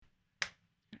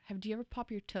Do you ever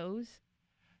pop your toes?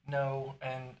 No,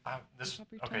 and this Pop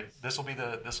your okay. toes? This will be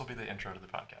the intro to the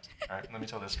podcast. All right, let me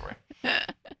tell this story.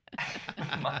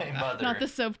 My mother, Not the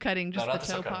soap cutting, no, just not the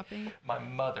the toe soap cutting. popping. My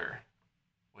mother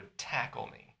would tackle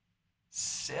me,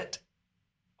 sit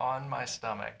on my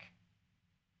stomach,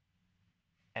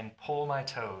 and pull my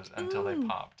toes until they Ooh,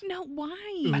 popped. no,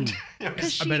 why? Ooh. It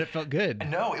Because was, I bet it felt good.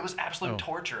 no, it was absolute Oh.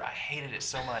 torture. I hated it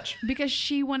so much. Because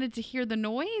she wanted to hear the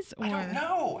noise, or I don't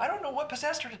know. I don't know what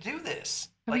possessed her to do this.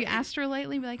 have you asked her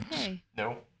lately? Be like, hey,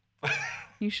 No.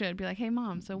 you should be like, hey,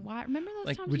 mom. So why? Remember those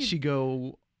Like, times? would she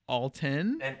go all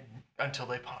 10? And until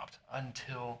they popped.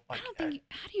 Until I like don't think.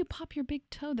 How do you pop your big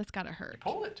toe? That's gotta hurt.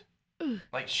 pull it. Ugh.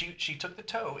 Like she took the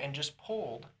toe and just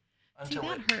pulled See, until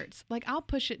that it. hurts. Like I'll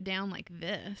push it down like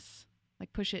this,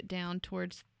 like push it down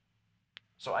towards.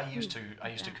 So I used to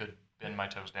that. could bend my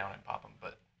toes down and pop them,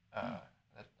 but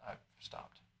that I've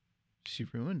stopped. She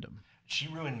ruined them. She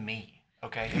ruined me.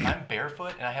 Okay, if I'm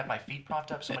barefoot and I have my feet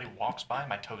propped up, somebody walks by,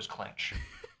 my toes clench.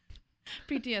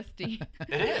 PTSD,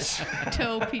 It is.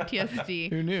 toe PTSD.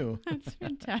 Who knew? That's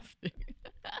fantastic.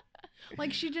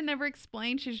 Like she didn't ever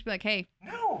explain. She'd just be like, hey,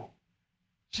 No.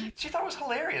 She thought it was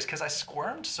hilarious because I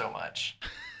squirmed so much.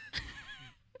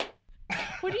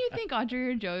 what do you think Audrey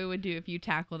or Joey would do if you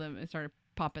tackled them and started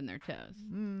popping their toes?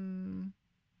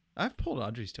 I've pulled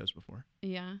Audrey's toes before.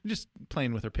 Yeah. Just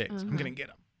playing with her pigs. I'm Uh-huh. going to get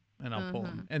them. And I'll pull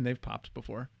Uh-huh. them. And they've popped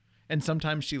before. And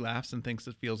sometimes she laughs and thinks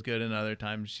it feels good. And other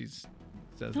times she says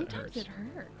Sometimes it hurts. it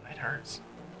hurts. It hurts. It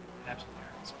absolutely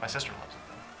hurts. My sister loves it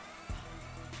though.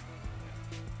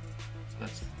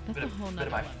 So That's a whole bit nother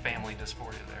of my level. family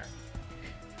dysphoria there.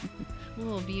 A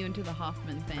little view into the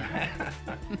Hoffman thing.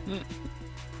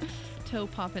 Toe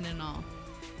popping and all.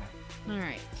 All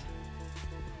right.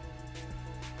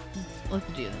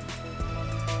 Let's do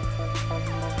this.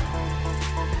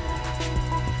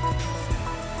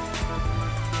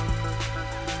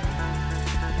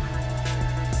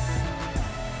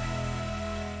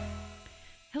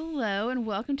 Hello, and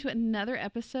welcome to another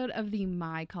episode of the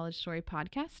My College Story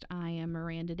podcast. I am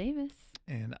Miranda Davis.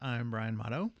 And I'm Brian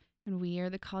Motto. And we are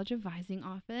the College Advising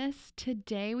Office.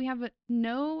 Today, we have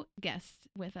no guest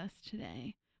with us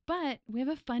today, but we have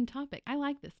a fun topic. I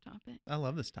like this topic. I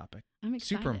love this topic. I'm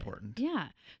excited. Super important. Yeah.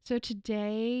 So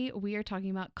today, we are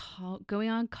talking about going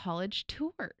on college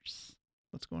tours.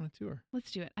 Let's go on a tour.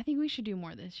 Let's do it. I think we should do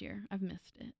more this year. I've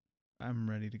missed it. I'm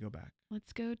ready to go back.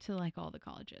 Let's go to like all the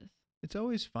colleges. It's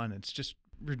always fun. It's just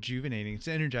rejuvenating. It's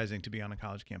energizing to be on a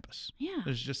college campus. Yeah.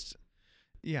 There's just,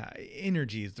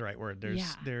 energy is the right word.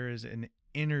 There is an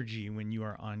energy when you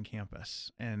are on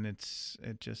campus, and it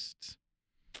just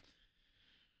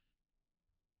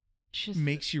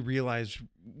makes you realize,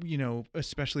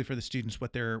 especially for the students,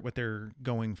 what they're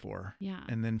going for. Yeah.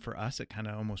 And then for us, it kind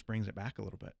of almost brings it back a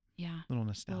little bit. Yeah. A little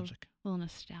nostalgic. Little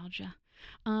nostalgia.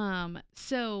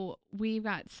 So we've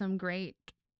got some great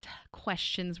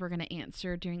questions we're going to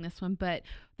answer during this one, but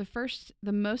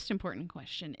the most important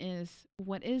question is,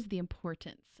 what is the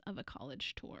importance of a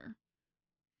college tour?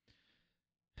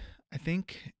 I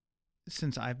think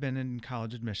since I've been in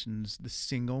college admissions, the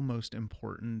single most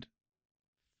important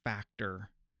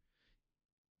factor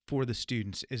for the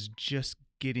students is just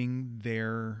getting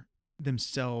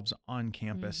themselves on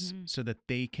campus so that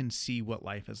they can see what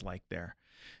life is like there.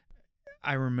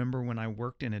 I remember when I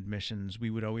worked in admissions, we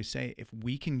would always say, if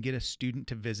we can get a student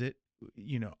to visit,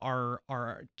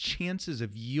 our chances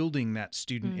of yielding that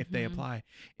student, if they apply,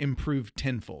 improve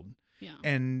tenfold. Yeah.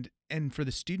 And for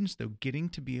the students, though, getting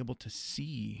to be able to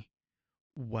see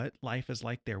what life is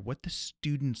like there, what the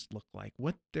students look like,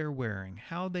 what they're wearing,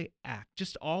 how they act,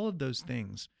 just all of those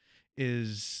things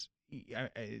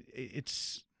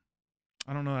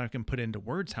I don't know how I can put into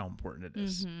words how important it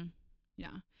is.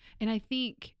 Yeah. And I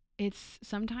think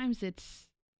sometimes it's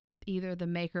either the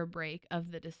make or break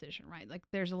of the decision, right? Like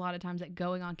there's a lot of times that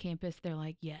going on campus, they're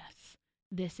like, yes,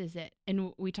 this is it.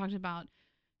 And we talked about,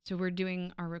 so we're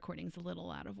doing our recordings a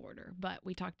little out of order, but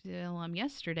we talked to an alum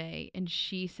yesterday and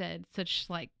she said such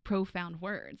like profound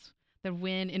words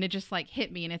and it just like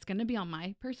hit me, and it's going to be on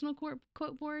my personal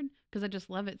quote board because I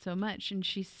just love it so much. And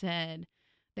she said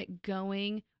that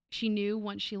she knew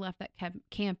once she left that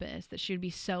campus that she would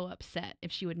be so upset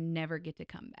if she would never get to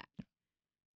come back.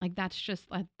 Like that's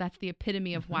the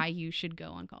epitome of why you should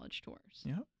go on college tours.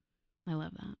 Yep. I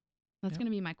love that. That's going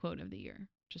to be my quote of the year,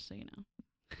 just so you know.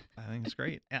 I think it's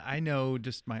great. I know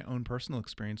just my own personal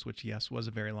experience, which yes, was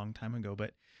a very long time ago,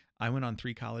 but I went on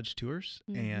 3 college tours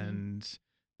and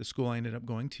the school I ended up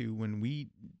going to, when we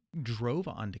drove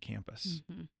onto campus,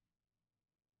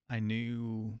 I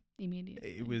knew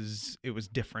immediately it was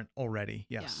different already.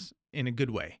 Yes. In a good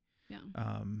way. Yeah.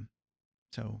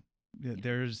 So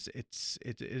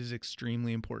It is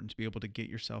extremely important to be able to get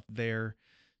yourself there,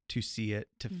 to see it,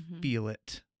 to feel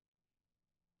it.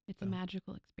 It's a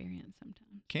magical experience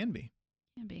sometimes. Can be.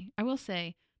 Can be. I will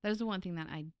say that is the one thing that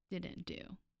I didn't do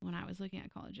when I was looking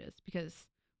at colleges, because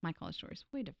my college story is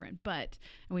way different, and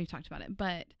we've talked about it,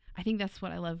 but I think that's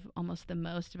what I love almost the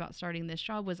most about starting this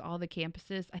job was all the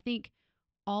campuses. I think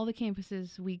all the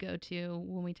campuses we go to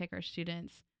when we take our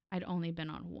students, I'd only been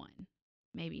on one,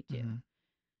 maybe two.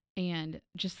 And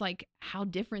just like how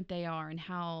different they are and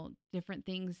how different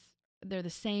things, they're the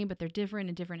same, but they're different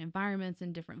in different environments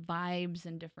and different vibes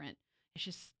and different, it's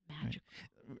just magical.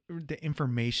 Right. The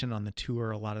information on the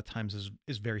tour a lot of times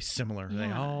is very similar. Yeah.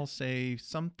 They all say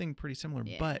something pretty similar,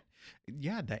 but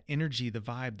that energy, the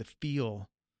vibe, the feel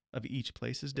of each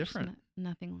place is different.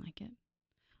 Nothing like it.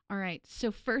 All right.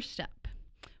 So first up,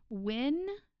 when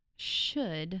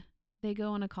should they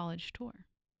go on a college tour?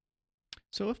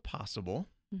 So if possible,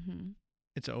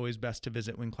 it's always best to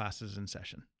visit when class is in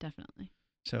session. Definitely.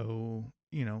 So,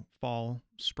 fall,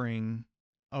 spring,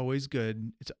 always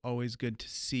good. It's always good to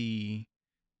see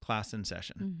class in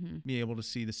session, be able to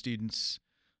see the students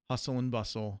hustle and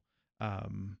bustle.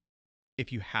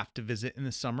 If you have to visit in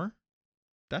the summer,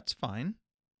 that's fine.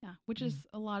 Yeah, which is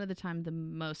a lot of the time the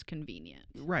most convenient.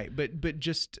 Right, but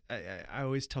just I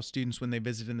always tell students when they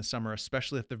visit in the summer,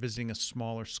 especially if they're visiting a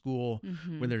smaller school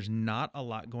where there's not a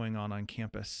lot going on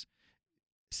campus,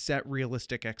 set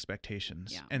realistic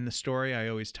expectations. Yeah. And the story I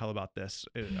always tell about this,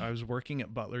 I was working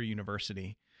at Butler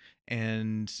University,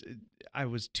 and I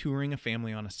was touring a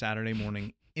family on a Saturday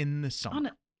morning in the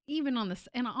summer. On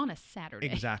a Saturday.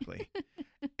 Exactly.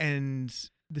 And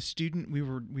the student, we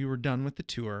were done with the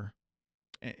tour.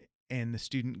 And the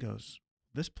student goes,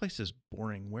 "This place is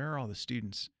boring. Where are all the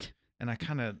students?" And I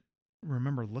kind of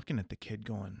remember looking at the kid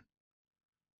going,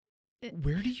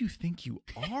 "Where do you think you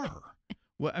are?"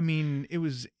 Well, I mean, it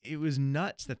was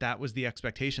nuts that was the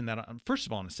expectation that, first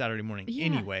of all, on a Saturday morning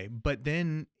anyway, but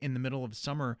then in the middle of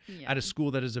summer at a school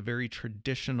that is a very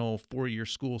traditional 4-year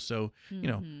school. So,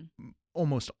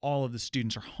 almost all of the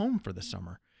students are home for the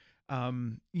summer.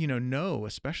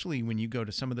 Especially when you go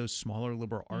to some of those smaller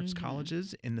liberal arts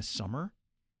colleges in the summer,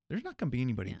 there's not going to be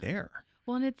anybody there.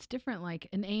 Well, and it's different, like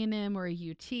an A&M or a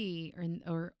UT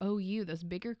or OU, those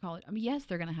bigger colleges. I mean, yes,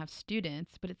 they're going to have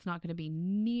students, but it's not going to be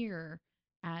near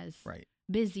as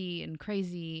busy and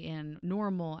crazy and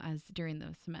normal as during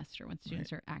the semester when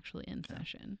students are actually in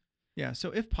session. Yeah.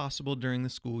 So if possible, during the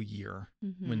school year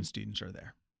when students are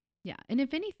there. Yeah. And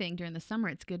if anything, during the summer,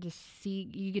 it's good to see,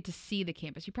 you get to see the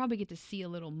campus. You probably get to see a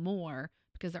little more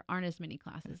because there aren't as many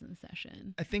classes in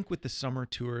session. I think with the summer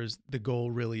tours, the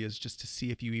goal really is just to see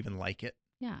if you even like it.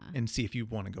 Yeah. And see if you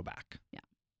want to go back. Yeah.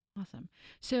 Awesome.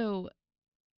 So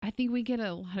I think we get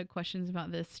a lot of questions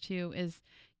about this too, is,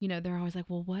 they're always like,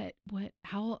 well,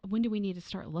 when do we need to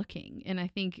start looking? And I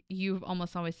think you've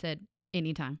almost always said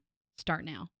anytime, start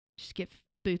now, just get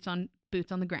boots on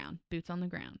the ground.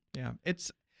 Yeah.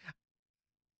 It's,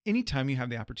 anytime you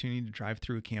have the opportunity to drive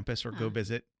through a campus or go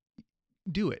visit,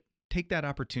 do it. Take that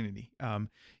opportunity.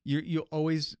 You'll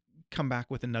always come back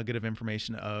with a nugget of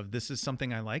information of, this is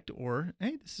something I liked, or,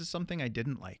 hey, this is something I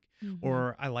didn't like,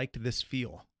 or I liked this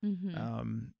feel.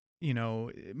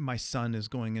 My son is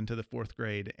going into the 4th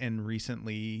grade, and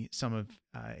recently some of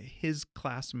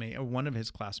one of his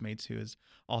classmates, who is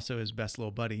also his best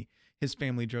little buddy, his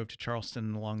family drove to Charleston,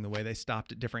 and along the way they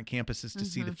stopped at different campuses to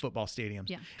see the football stadiums.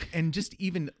 Yeah. And just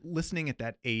even listening at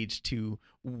that age to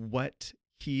what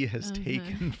he has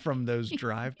taken from those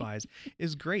drive-bys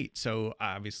is great. So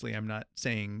obviously I'm not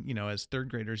saying, as 3rd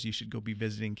graders, you should go be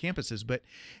visiting campuses, but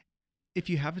if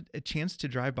you have a chance to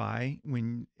drive by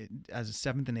as a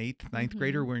 7th and 8th, 9th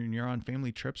grader, when you're on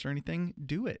family trips or anything,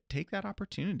 do it. Take that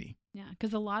opportunity. Yeah.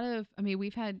 Because I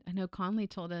know Conley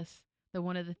told us that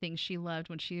one of the things she loved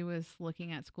when she was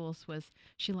looking at schools was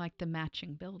she liked the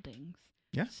matching buildings.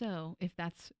 Yeah. So if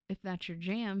that's your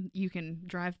jam, you can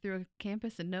drive through a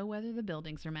campus and know whether the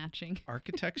buildings are matching.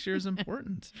 Architecture is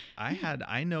important.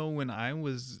 I know when I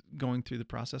was going through the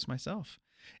process myself,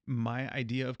 my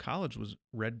idea of college was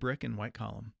red brick and white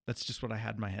column. That's just what I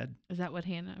had in my head. Is that what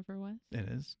Hanover was? It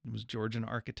is. It was Georgian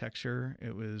architecture.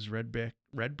 It was red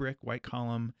brick, white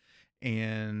column,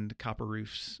 and copper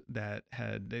roofs that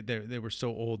they were so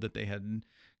old that they had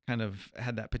kind of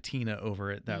had that patina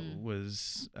over it that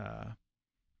was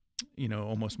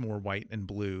almost more white and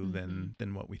blue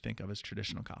than what we think of as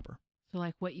traditional copper. So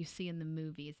like what you see in the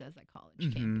movies as a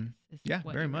college campus. Yeah,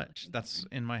 very much. That's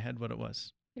in my head what it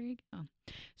was. There you go.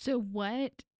 So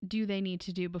what do they need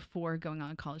to do before going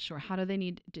on a college tour? How do they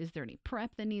need, is there any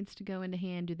prep that needs to go into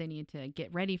hand? Do they need to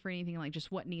get ready for anything? Like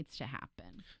just what needs to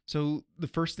happen? So the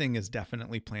first thing is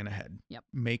definitely plan ahead. Yep.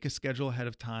 Make a schedule ahead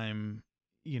of time.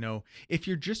 You know, if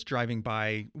you're just driving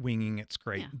by winging, it's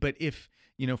great. Yeah. But if,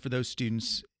 you know, for those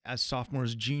students as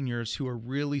sophomores, juniors who are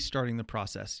really starting the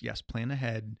process, yes, plan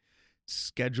ahead,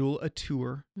 schedule a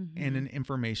tour and an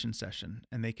information session.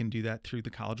 And they can do that through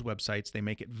the college websites. They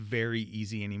make it very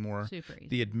easy anymore. Super easy.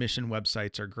 The admission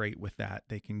websites are great with that.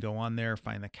 They can go on there,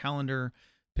 find the calendar,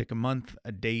 pick a month,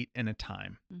 a date, and a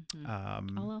time.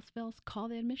 All else fails, call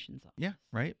the admissions office. Yeah,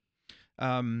 right.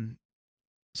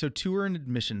 So tour and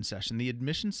admission session. The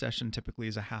admission session typically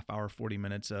is a half hour, 40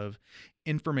 minutes of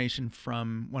information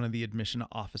from one of the admission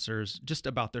officers just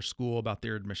about their school, about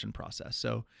their admission process.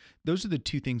 So those are the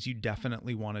two things you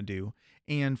definitely want to do.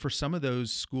 And for some of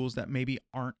those schools that maybe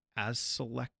aren't as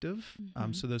selective,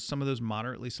 so some of those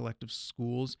moderately selective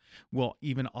schools will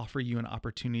even offer you an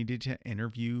opportunity to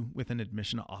interview with an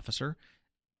admission officer.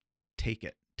 Take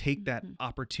it. Take that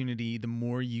opportunity. The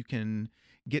more you can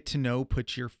get to know,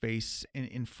 put your face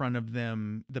in front of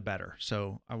them, the better.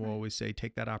 So I will always say,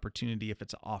 take that opportunity if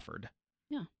it's offered.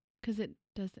 Yeah, because it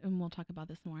does, and we'll talk about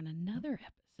this more in another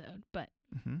episode, but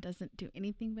doesn't do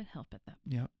anything but help at that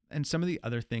point. Yeah. And some of the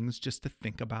other things just to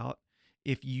think about,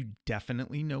 if you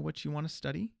definitely know what you want to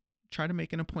study, try to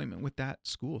make an appointment with that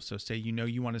school. So say, you know,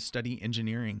 you want to study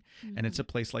engineering and it's a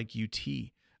place like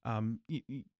UT.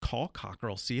 Call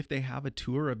Cockrell, see if they have a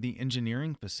tour of the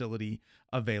engineering facility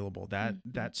available.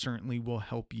 That certainly will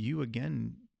help you,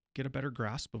 again, get a better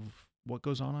grasp of what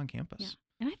goes on campus. Yeah.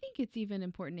 And I think it's even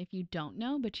important if you don't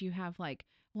know, but you have like,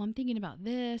 well, I'm thinking about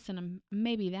this and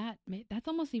that's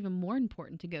almost even more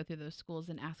important to go through those schools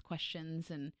and ask questions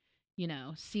and, you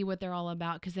know, see what they're all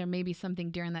about. Because there may be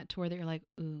something during that tour that you're like,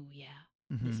 ooh, yeah,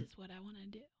 this is what I want to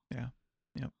do. Yeah.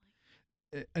 Yep.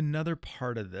 Another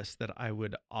part of this that I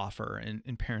would offer,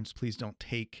 and parents, please don't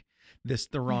take this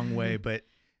the wrong way, but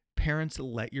parents,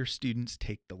 let your students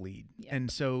take the lead. Yep. And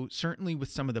so certainly with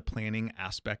some of the planning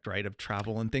aspect, right, of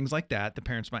travel and things like that, the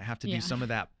parents might have to do some of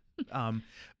that.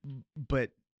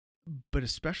 But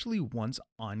especially once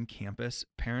on campus,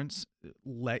 parents,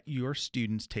 let your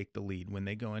students take the lead when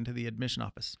they go into the admission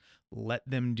office. Let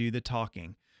them do the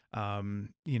talking.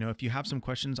 You know, if you have some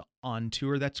questions on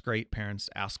tour, that's great. Parents,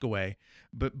 ask away.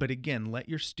 But again, let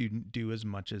your student do as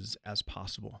much as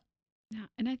possible. Yeah.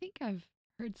 And I think I've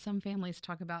heard some families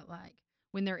talk about like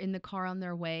when they're in the car on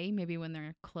their way, maybe when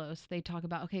they're close, they talk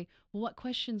about, okay, well, what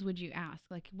questions would you ask?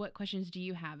 Like, what questions do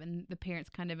you have? And the parents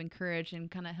kind of encourage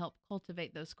and kind of help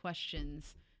cultivate those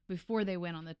questions before they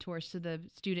went on the tour. So the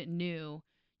student knew,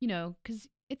 you know, because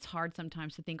it's hard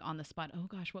sometimes to think on the spot, oh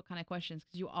gosh, what kind of questions?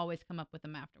 Because you always come up with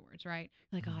them afterwards, right?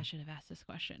 Like, oh, I should have asked this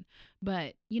question.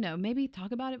 But, you know, maybe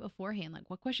talk about it beforehand. Like,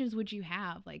 what questions would you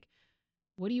have? Like,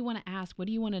 what do you want to ask? What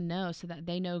do you want to know so that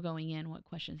they know going in what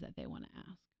questions that they want to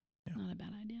ask? Yeah. Not a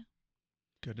bad idea.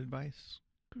 Good advice.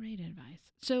 Great advice.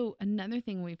 So another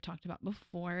thing we've talked about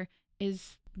before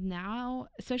is now,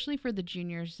 especially for the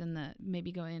juniors and the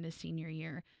maybe going into senior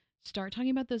year, start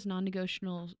talking about those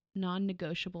non-negotiables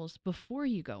before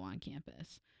you go on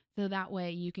campus. So that way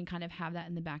you can kind of have that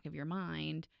in the back of your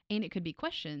mind. And it could be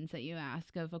questions that you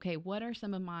ask of, okay, what are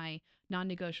some of my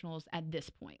non-negotiables at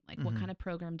this point? Like what kind of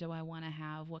program do I want to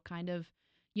have? What kind of,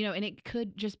 you know, and it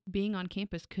could just being on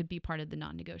campus could be part of the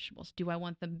non-negotiables. Do I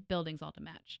want the buildings all to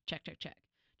match? Check, check, check.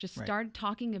 Just start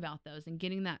talking about those and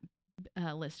getting that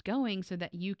list going so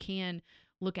that you can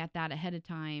look at that ahead of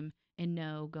time and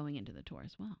know going into the tour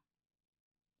as well.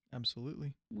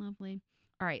 Absolutely. Lovely.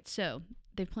 All right. So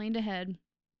they've planned ahead.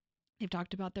 They've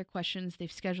talked about their questions.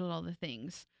 They've scheduled all the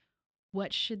things.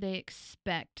 What should they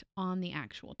expect on the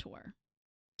actual tour?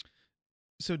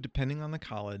 So depending on the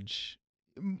college,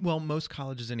 well, most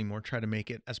colleges anymore try to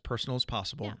make it as personal as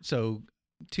possible. Yeah. So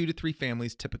 2 to 3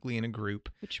 families typically in a group.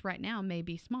 Which right now may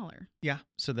be smaller. Yeah.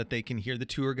 So that they can hear the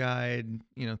tour guide,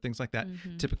 you know, things like that.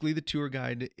 Typically the tour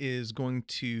guide is going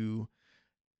to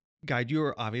guide you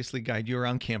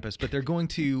around campus, but they're going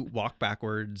to walk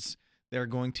backwards. They're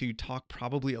going to talk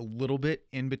probably a little bit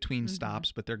in between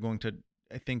stops, but they're going to,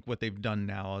 I think what they've done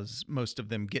now is most of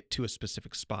them get to a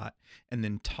specific spot and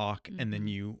then talk, and then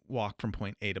you walk from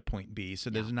point A to point B.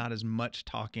 So there's not as much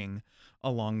talking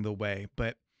along the way.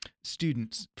 But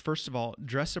students, first of all,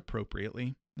 dress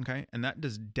appropriately. Okay. And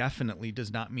that definitely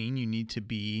does not mean you need to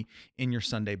be in your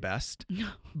Sunday best,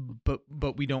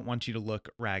 but we don't want you to look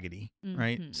raggedy.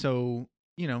 Right. So,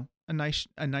 you know, a nice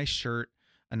shirt,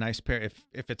 a nice pair.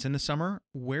 If it's in the summer,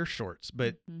 wear shorts,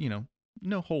 but you know,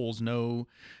 no holes, no,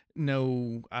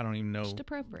 I don't even know, Just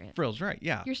appropriate. frills. Right.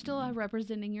 Yeah. You're still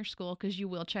representing your school because you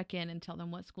will check in and tell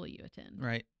them what school you attend.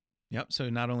 Right. Yep. So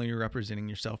not only are you representing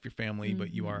yourself, your family,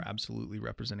 but you are Mhm. absolutely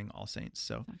representing All Saints.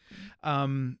 So,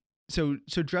 Exactly.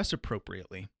 so dress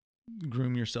appropriately,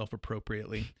 groom yourself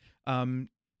appropriately.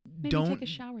 Maybe Don't take a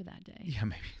shower that day. Yeah,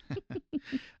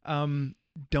 maybe.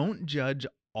 Don't judge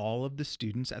all of the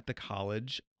students at the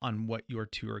college on what your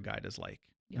tour guide is like.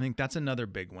 Yep. I think that's another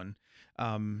big one.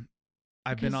 I've been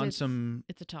Because on it's- some.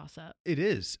 It's a toss up. It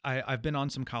is. I've been on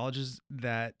some colleges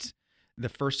that the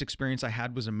first experience I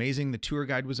had was amazing. The tour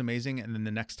guide was amazing. And then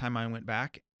the next time I went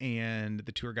back and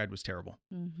the tour guide was terrible.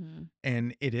 Mm-hmm.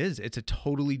 And it's a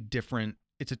totally different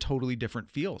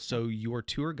feel. So your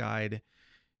tour guide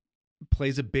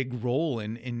plays a big role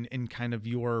in kind of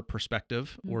your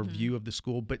perspective or Mhm. view of the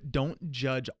school, but don't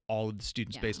judge all of the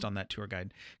students Yeah. based on that tour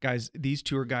guide. Guys, these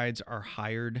tour guides are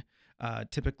hired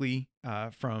typically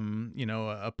from,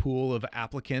 a pool of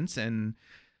applicants, and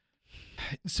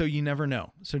so you never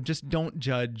know. So just don't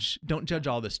judge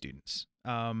all the students.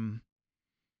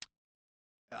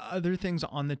 Other things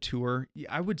on the tour,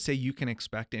 I would say you can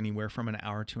expect anywhere from an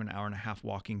hour to an hour and a half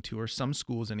walking tour. Some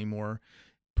schools anymore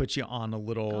put you on a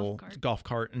little golf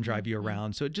cart and drive you Mhm.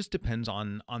 around. So it just depends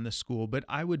on the school, but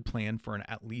I would plan for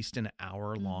at least an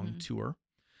hour long Mhm. tour.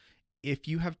 If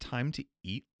you have time to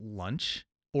eat lunch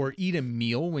or eat a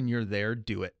meal when you're there,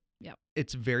 do it. Yep.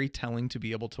 It's very telling to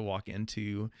be able to walk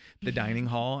into the dining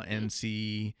hall and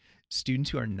see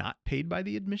students who are not paid by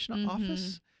the admission Mhm.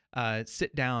 office.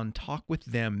 Sit down, talk with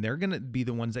them. They're going to be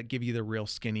the ones that give you the real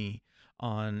skinny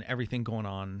on everything going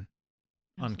on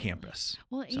Absolutely. campus.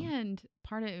 Well, So- and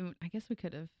part of, I guess we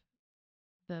could have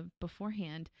the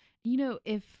beforehand,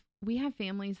 if we have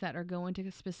families that are going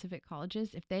to specific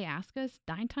colleges, if they ask us,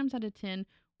 9 times out of 10,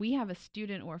 we have a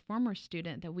student or a former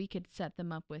student that we could set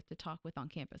them up with to talk with on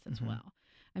campus as Mhm. well.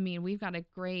 I mean, we've got a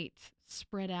great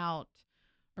spread out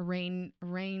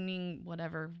reigning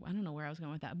whatever. I don't know where I was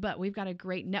going with that, but we've got a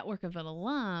great network of an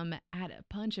alum at a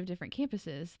bunch of different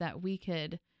campuses that we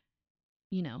could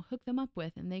hook them up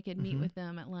with, and they could meet Mhm. with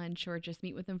them at lunch or just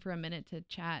meet with them for a minute to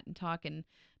chat and talk. And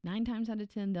 9 times out of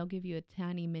 10, they'll give you a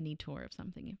tiny mini tour of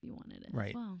something if you wanted it Right.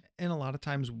 as well. And a lot of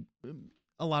times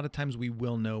we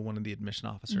will know one of the admission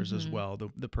officers as Mhm. well,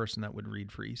 the person that would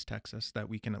read for East Texas, that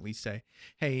we can at least say,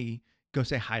 hey, go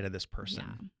say hi to this person.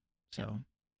 Yeah. So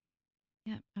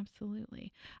Yeah,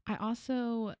 absolutely. I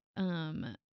also,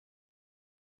 and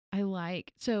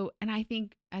I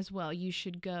think as well, you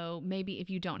should go, maybe if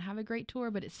you don't have a great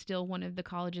tour, but it's still one of the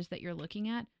colleges that you're looking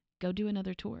at, go do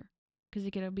another tour because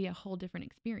it could be a whole different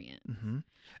experience. hmm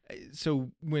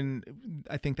So when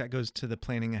I think that goes to the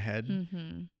planning ahead,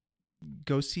 Mm-hmm.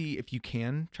 go see if you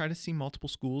can try to see multiple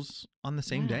schools on the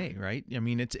same Yeah. day, right? I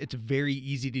mean, it's very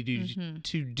easy to do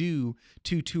Mhm.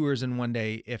 2 tours in one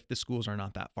day if the schools are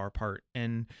not that far apart,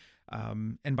 and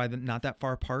by the not that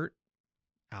far apart,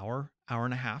 hour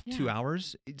and a half, 2 Yeah.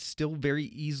 hours, it's still very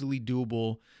easily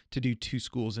doable to do 2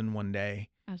 schools in one day,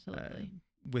 Absolutely.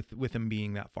 with them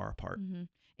being that far apart. Mm-hmm.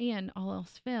 And all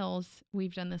else fails,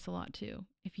 we've done this a lot too.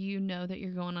 If you know that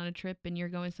you're going on a trip and you're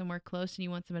going somewhere close and you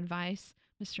want some advice,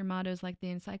 Mr. Motto's like the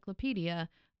encyclopedia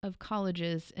of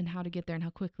colleges and how to get there and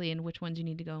how quickly and which ones you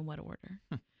need to go in what order.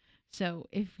 So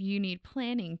if you need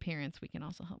planning, parents, we can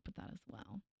also help with that as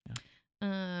well.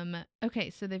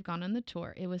 Okay, so they've gone on the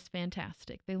tour. It was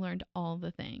fantastic. They learned all the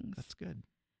things. That's good.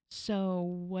 So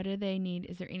what do they need?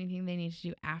 Is there anything they need to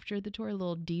do after the tour? A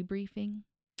little debriefing?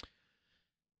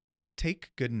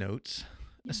 Take good notes,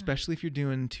 Yeah. especially if you're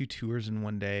doing 2 tours in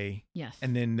one day. Yes.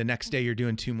 And then the next day you're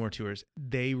doing 2 more tours.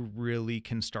 They really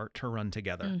can start to run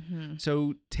together. Mm-hmm.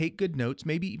 So take good notes,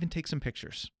 maybe even take some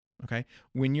pictures. Okay.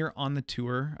 When you're on the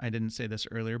tour, I didn't say this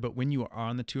earlier, but when you are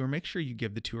on the tour, make sure you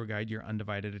give the tour guide your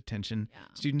undivided attention. Yeah.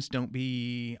 Students, don't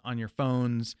be on your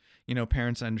phones.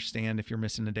 Parents understand if you're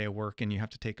missing a day of work and you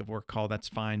have to take a work call, that's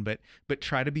fine. But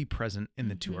try to be present in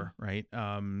the Mhm. tour, right?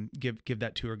 Give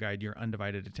that tour guide your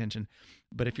undivided attention.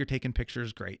 But if you're taking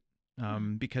pictures, great.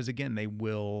 Because again, they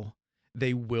will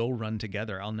run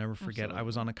together. I'll never forget. I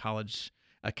was on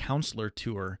a counselor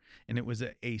tour, and it was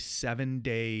a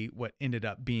 7-day, what ended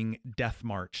up being Death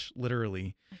March,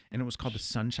 literally. And it was called the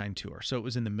Sunshine Tour. So it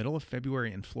was in the middle of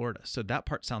February in Florida. So that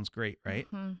part sounds great, right?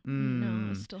 Uh-huh.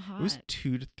 No, it's still It hot. was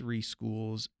 2 to 3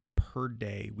 schools per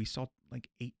day. We saw like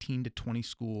 18 to 20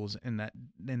 schools in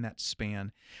that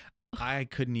span. I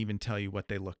couldn't even tell you what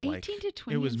they looked like. 18 to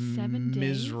 20 It was in 7 days?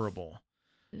 miserable.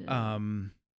 Ugh.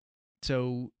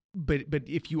 So, but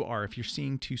if you're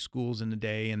seeing 2 schools in a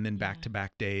day and then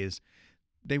back-to-back days,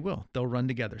 They will. They'll run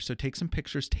together. So take some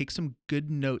pictures, take some good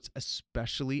notes,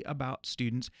 especially about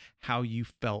students, how you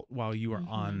felt while you were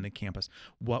on the campus.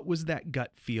 What was that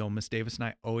gut feel? Miss Davis and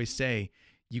I always say,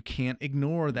 you can't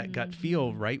ignore that gut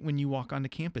feel right when you walk onto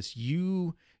campus.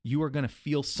 You are going to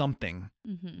feel something.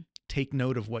 Take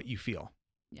note of what you feel.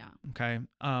 Yeah. Okay.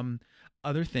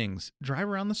 Other things, drive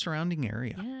around the surrounding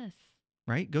area. Yes.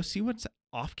 Right? Go see what's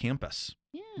off campus.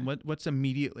 Yeah. What's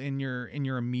immediately in your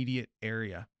immediate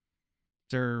area.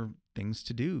 There are things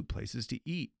to do, places to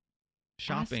eat,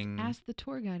 shopping. Ask the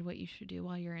tour guide what you should do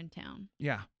while you're in town.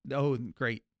 Yeah. Oh,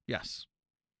 great. Yes.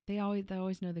 They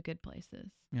always know the good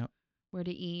places. Yep. Where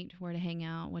to eat, where to hang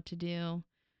out, what to do.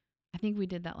 I think we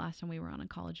did that last time we were on a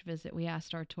college visit. We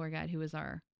asked our tour guide, who was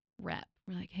our rep.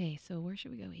 We're like, hey, so where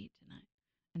should we go eat tonight?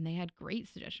 And they had great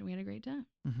suggestions. We had a great time.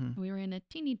 We were in a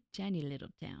teeny tiny little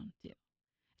town too.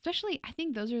 Especially, I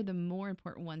think those are the more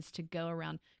important ones to go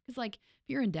around. Because like if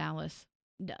you're in Dallas,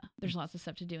 there's lots of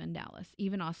stuff to do in Dallas,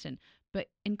 even Austin. But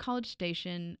in College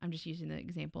Station, I'm just using the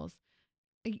examples.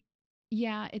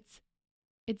 Yeah,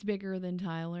 it's bigger than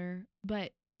Tyler,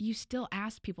 but you still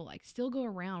ask people, like, still go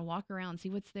around, walk around, see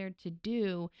what's there to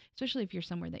do, especially if you're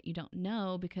somewhere that you don't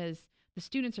know, because the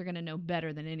students are going to know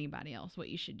better than anybody else what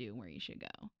you should do and where you should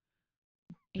go.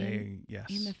 And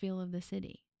the feel of the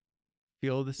city.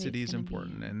 Feel of the city is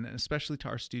important, and especially to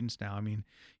our students now. I mean,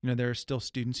 there are still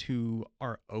students who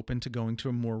are open to going to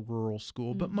a more rural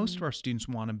school, but most of our students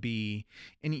want to be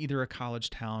in either a college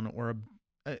town or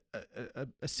a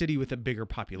city with a bigger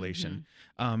population.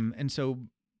 And so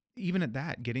even at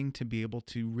that, getting to be able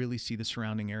to really see the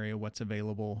surrounding area, what's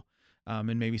available,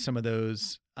 and maybe some of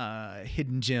those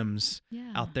hidden gems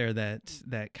out there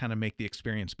that kind of make the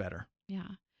experience better. Yeah.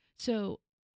 So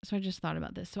I just thought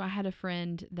about this. So I had a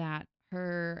friend that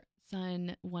her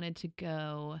son wanted to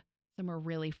go somewhere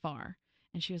really far.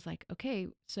 And she was like, okay,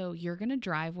 so you're going to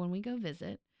drive when we go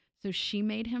visit. So she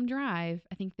made him drive.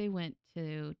 I think they went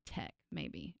to Tech,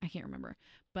 maybe. I can't remember.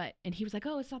 And he was like,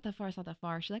 oh, it's not that far. It's not that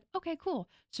far. She's like, okay, cool.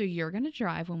 So you're going to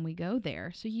drive when we go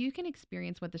there. So you can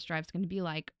experience what this drive's going to be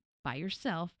like by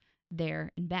yourself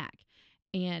there and back.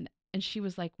 And she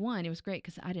was like, one, it was great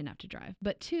because I didn't have to drive.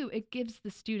 But two, it gives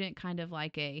the student kind of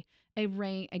like a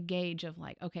gauge of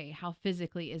like, okay, how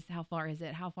far is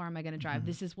it? How far am I going to drive?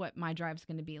 This is what my drive's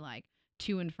going to be like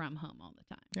to and from home all the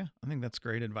time. Yeah, I think that's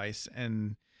great advice.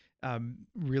 And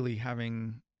really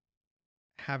having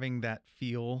that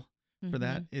feel for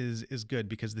that is good,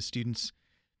 because the students,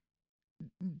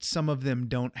 some of them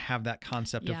don't have that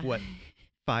concept of what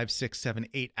 5, 6, 7,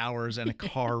 8 hours in a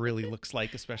car really looks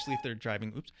like, especially if they're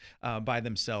driving by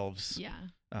themselves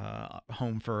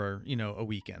home for a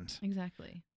weekend.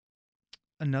 Exactly.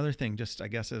 Another thing, just I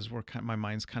guess as my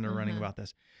mind's kind of running about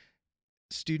this,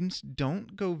 students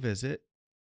don't go visit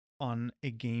on a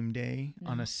game day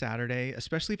on a Saturday,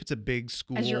 especially if it's a big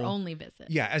school. As your only visit.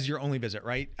 Yeah, as your only visit,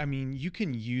 right? I mean, you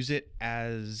can use it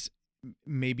as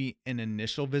maybe an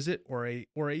initial visit or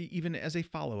even as a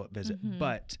follow-up visit,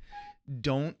 but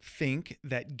don't think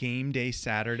that game day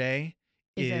Saturday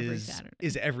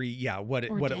is every what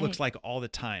it looks like all the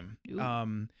time.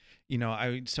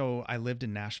 I lived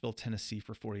in Nashville, Tennessee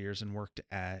for 4 years and worked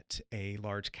at a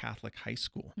large Catholic high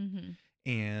school.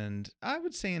 And I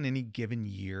would say in any given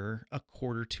year, a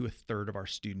quarter to a third of our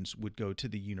students would go to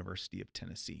the University of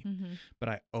Tennessee. But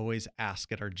I always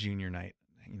ask at our junior night,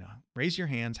 raise your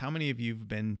hands. How many of you have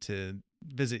been to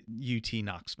visit UT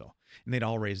Knoxville? And they'd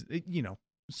all raise,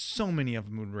 so many of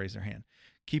them would raise their hand.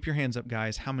 Keep your hands up,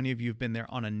 guys. How many of you have been there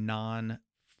on a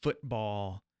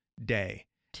non-football day?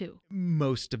 2.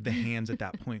 Most of the hands at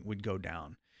that point would go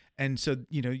down. And so,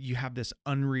 you have this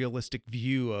unrealistic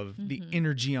view of the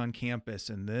energy on campus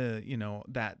and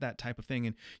that type of thing.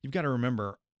 And you've got to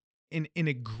remember, in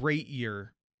a great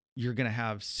year, you're going to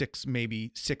have 6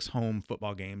 home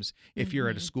football games if you're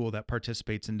at a school that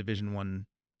participates in Division I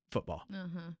football.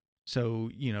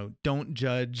 So, don't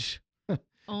judge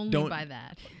only by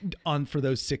that for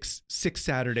those six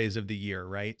Saturdays of the year,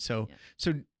 right? So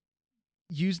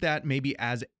use that maybe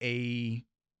as a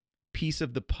piece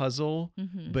of the puzzle,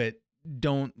 but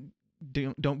don't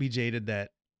be jaded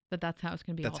that that's how it's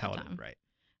going to be all the time. It is, right?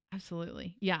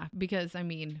 Absolutely. Yeah, because I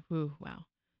mean, wow.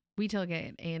 We tailgate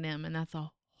at A&M, and that's a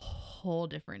whole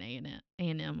different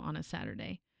A&M on a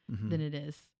Saturday than it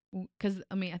is. Because,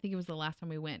 I mean, I think it was the last time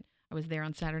we went. I was there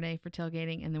on Saturday for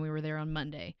tailgating, and then we were there on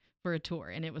Monday for a tour,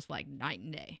 and it was like night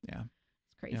and day. Yeah.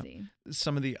 It's crazy. Yeah.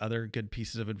 Some of the other good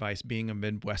pieces of advice, being a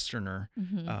Midwesterner,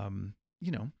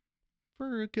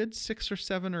 for a good 6 or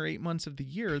 7 or 8 months of the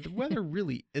year, the weather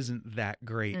really isn't that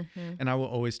great. And I will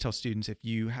always tell students, if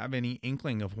you have any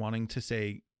inkling of wanting to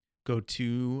say, Go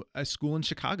to a school in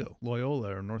Chicago,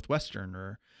 Loyola or Northwestern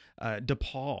or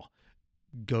DePaul.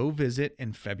 Go visit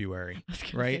in February, I was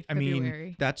gonna right? say I mean,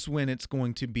 February. that's when it's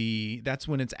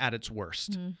at its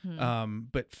worst.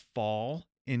 But fall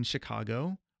in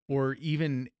Chicago or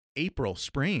even April,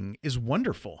 spring is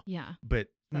wonderful. Yeah, But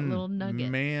that little nugget.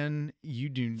 man, you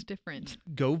do It's different.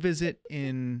 go visit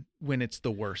in when it's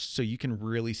the worst, so you can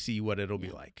really see what it'll be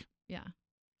Yeah. like. Yeah.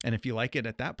 And if you like it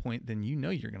at that point, then you know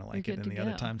you're going to like You're it in good the to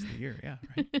other go. times of the year. Yeah,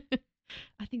 right.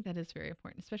 I think that is very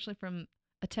important, especially from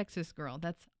a Texas girl.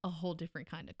 That's a whole different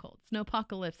kind of cold.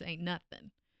 Snowpocalypse ain't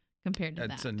nothing compared to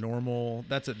That's that. a normal.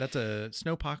 That's a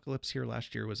snowpocalypse here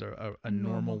last year was a normal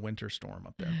Normal. winter storm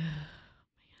up Oh, there. man,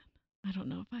 I don't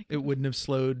know if I could. It wouldn't have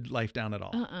slowed life down at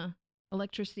all,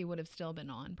 Electricity would have still been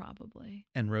on probably.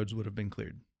 and roads would have been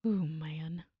cleared. Oh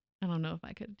man, I don't know if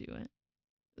I could do it.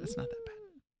 It's not that bad.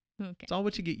 Okay. It's all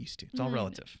what you get used to. It's all I know.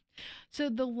 relative. So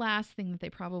the last thing that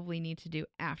they probably need to do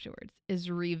afterwards is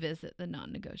revisit the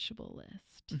non-negotiable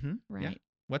list, Mm-hmm. Yeah. right?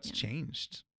 What's Yeah.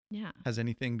 changed? Yeah. Has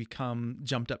anything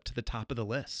jumped up to the top of the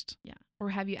list? Yeah. Or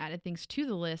have you added things to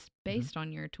the list Mm-hmm. based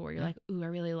on your tour? You're Yeah. like, ooh, I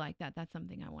really like that. That's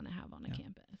something I want to have on a Yeah.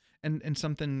 campus. And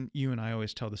something you and I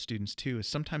always tell the students too is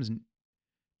sometimes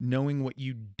knowing what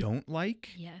you don't like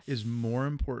Yes. is more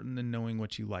important than knowing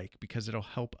what you like, because it'll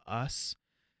help us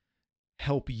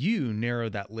help you narrow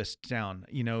that list down.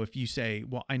 You know, if you say,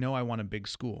 well, I know I want a big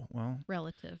school. Well,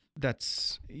 relative.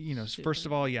 that's, Super. first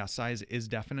of all, yeah, size is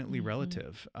definitely Mhm.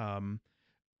 relative.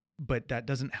 But that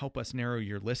doesn't help us narrow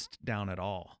your list down at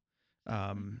all.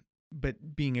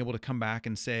 But being able to come back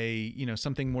and say,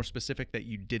 something more specific that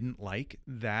you didn't like,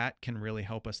 that can really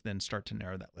help us then start to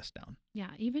narrow that list down. Yeah.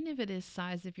 Even if it is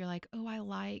size, if you're like, oh, I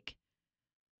like,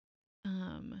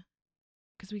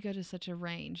 because we go to such a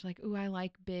range, like, oh, I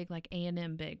like big, like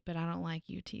A&M big, but I don't like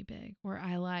UT big. Or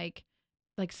I like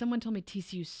someone told me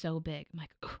TCU's so big. I'm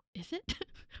like, oh, is it?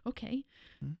 Okay.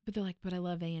 Mhm. But they're like, but I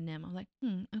love A&M. I'm like,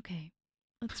 okay.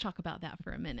 Let's talk about that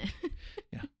for a minute.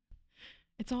 Yeah.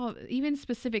 It's all, even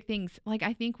specific things. Like,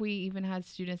 I think we even had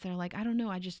students that are like, I don't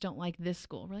know, I just don't like this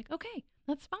school. We're like, okay,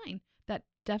 that's fine. That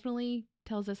definitely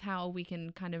tells us how we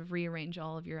can kind of rearrange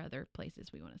all of your other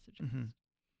places we want to suggest. Mhm.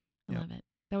 I Yeah. love it.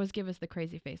 That always give us the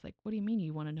crazy face. Like, what do you mean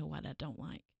you want to know what I don't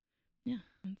like? Yeah,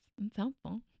 it's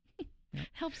helpful. Yeah.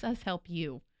 Helps us help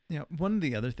you. Yeah. One of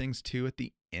the other things too at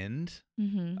the end,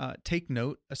 Mm-hmm. take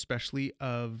note, especially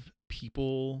of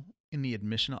people in the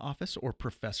admission office or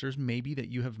professors maybe that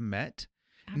you have met,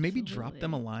 and maybe drop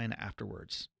them a line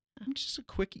afterwards. Just a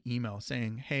quick email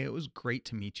saying, hey, it was great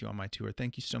to meet you on my tour.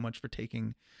 Thank you so much for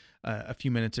taking a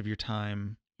few minutes of your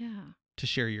time Yeah. to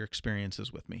share your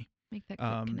experiences with me. Make that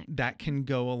quick connection. That can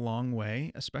go a long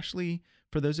way, especially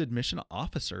for those admission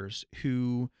officers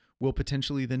who will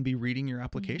potentially then be reading your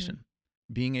application.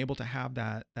 Being able to have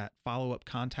that follow-up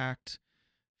contact,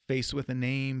 face with a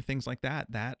name, things like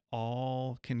that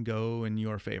all can go in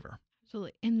your favor.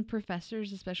 Absolutely. And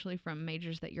professors, especially from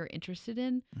majors that you're interested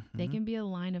in, they Mhm. can be a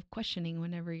line of questioning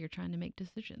whenever you're trying to make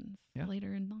decisions Yeah.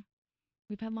 later in life.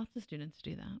 We've had lots of students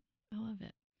do that. I love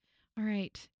it. All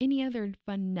right. Any other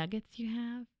fun nuggets you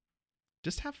have?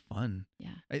 Just have fun.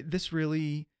 Yeah.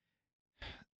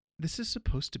 This is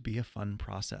supposed to be a fun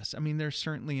process. I mean, there's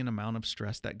certainly an amount of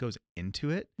stress that goes into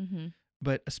it, Mm-hmm.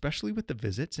 but especially with the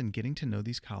visits and getting to know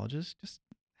these colleges, just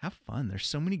have fun. There's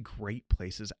so many great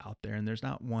places out there, and there's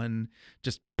not one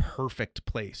just perfect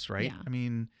place, right? Yeah. I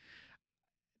mean,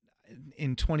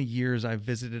 in 20 years, I've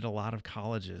visited a lot of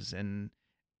colleges, and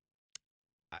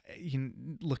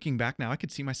looking back now, I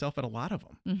could see myself at a lot of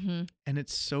them, Mm-hmm. and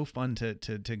it's so fun to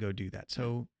go do that.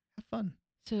 So have fun.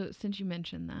 So since you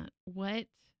mentioned that,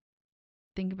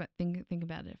 think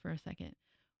about it for a second.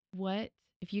 What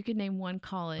if you could name one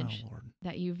college Oh Lord.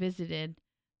 that you visited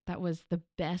that was the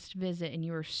best visit and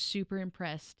you were super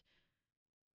impressed,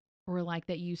 or like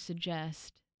that you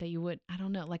suggest that you would, I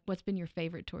don't know, like what's been your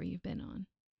favorite tour you've been on?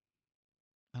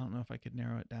 I don't know if I could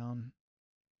narrow it down.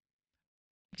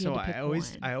 If you So had to pick one.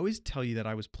 I always tell you that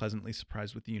I was pleasantly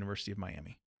surprised with the University of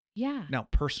Miami. Yeah. Now,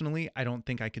 personally, I don't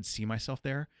think I could see myself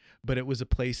there, but it was a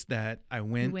place that I You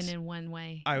went. went in one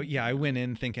way. I went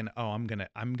in thinking, oh, I'm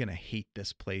gonna hate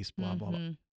this place. Blah blah blah.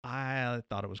 Mhm. I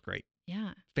thought it was great,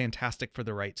 Yeah. fantastic for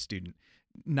the right student.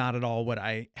 Not at all what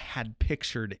I had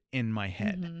pictured in my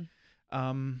head.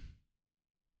 Mhm.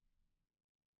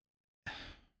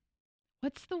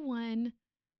 What's the one?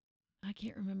 I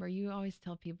can't remember. You always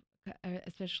tell people,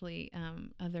 especially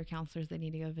other counselors, they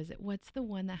need to go visit. What's the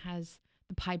one that has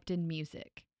the piped in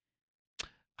music?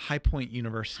 High Point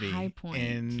University High Point.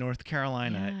 in North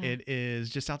Carolina. Yeah. It is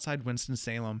just outside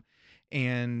Winston-Salem.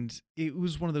 And it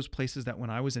was one of those places that when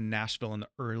I was in Nashville in the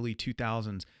early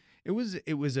 2000s, It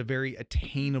was a very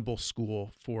attainable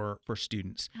school for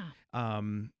students. Yeah.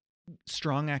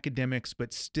 Strong academics,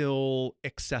 but still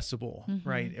accessible,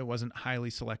 right? Mhm. It wasn't highly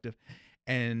selective.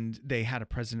 And they had a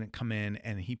president come in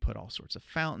and he put all sorts of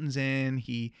fountains in.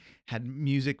 He had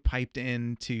music piped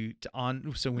in to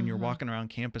on. So when you're Uh-huh. walking around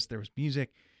campus, there was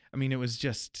music. I mean, it was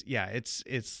just, yeah, it's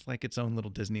like its own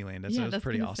little Disneyland. It was that's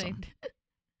pretty gonna say- awesome.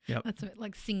 Yep. That's what,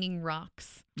 like singing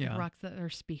rocks. Yeah. Rocks that are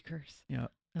speakers. Yeah.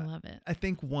 I love it. I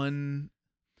think one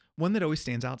that always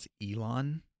stands out is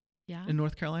Elon Yeah. in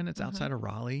North Carolina. It's Uh-huh. outside of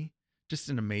Raleigh. Just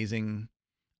an amazing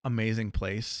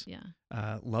place. Yeah.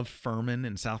 Love Furman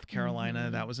in South Carolina.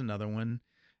 Mhm. That was another one.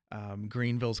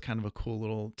 Greenville's kind of a cool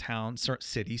little town,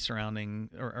 city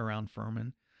surrounding or around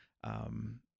Furman.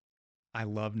 I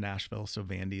love Nashville, so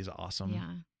Vandy is awesome.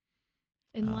 Yeah.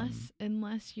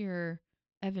 Unless you're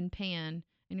Evan Pan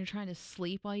and you're trying to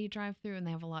sleep while you drive through and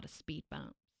they have a lot of speed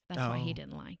bumps. That's why he Oh.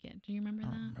 didn't like it. Do you remember I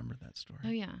don't that? remember that story. Oh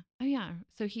yeah.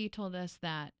 So he told us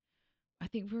that. I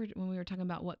think when we were talking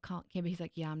about what campus, he's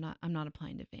like, yeah, I'm not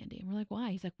applying to Vandy. And we're like, why?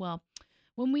 He's like, well,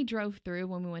 when we drove through,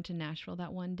 when we went to Nashville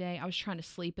that one day, I was trying to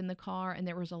sleep in the car and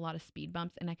there was a lot of speed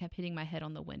bumps and I kept hitting my head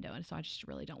on the window. And so I just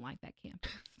really don't like that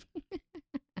campus.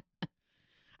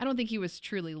 I don't think he was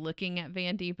truly looking at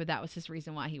Vandy, but that was his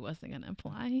reason why he wasn't going to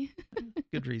apply.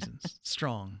 Good reasons.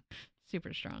 Strong.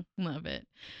 Super strong. Love it.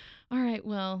 All right.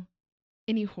 Well,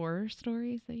 any horror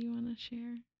stories that you want to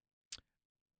share?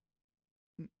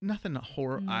 Nothing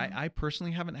horror. No. I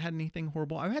personally haven't had anything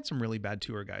horrible. I've had some really bad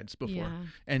tour guides before. Yeah.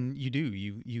 And you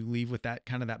leave with that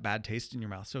kind of that bad taste in your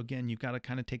mouth. So again, you've got to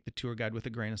kind of take the tour guide with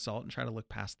a grain of salt and try to look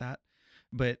past that.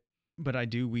 But I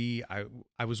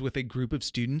was with a group of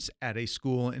students at a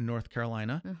school in North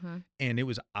Carolina, Uh-huh. and it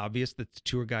was obvious that the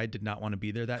tour guide did not want to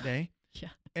be there that day. Yeah.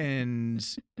 And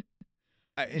Just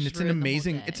it's ruined the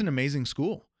whole it's day. an amazing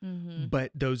school. Mm-hmm.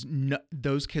 But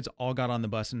those kids all got on the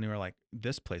bus and they were like,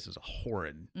 this place is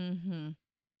horrid. Mm-hmm.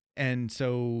 And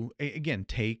so again,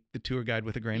 take the tour guide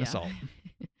with a grain of salt.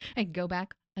 And go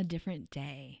back a different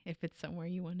day if it's somewhere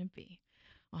you want to be.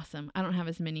 Awesome. I don't have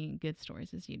as many good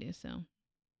stories as you do, so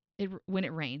when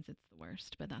it rains, it's the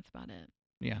worst, but that's about it.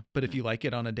 Yeah. But if you like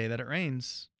it on a day that it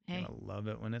rains, Hey. you're going to love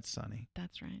it when it's sunny.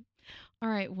 That's right. All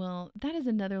right. Well, that is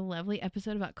another lovely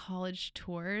episode about college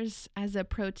tours. As a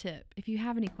pro tip, if you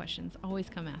have any questions, always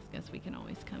come ask us. We can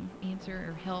always come answer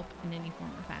or help in any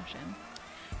form or fashion.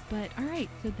 But all right,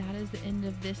 so that is the end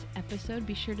of this episode.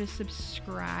 Be sure to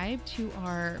subscribe to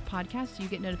our podcast so you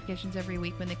get notifications every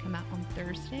week when they come out on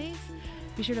Thursdays.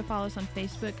 Be sure to follow us on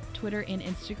Facebook, Twitter, and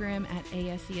Instagram at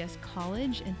ASES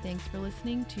College. And thanks for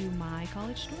listening to My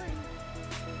College Story.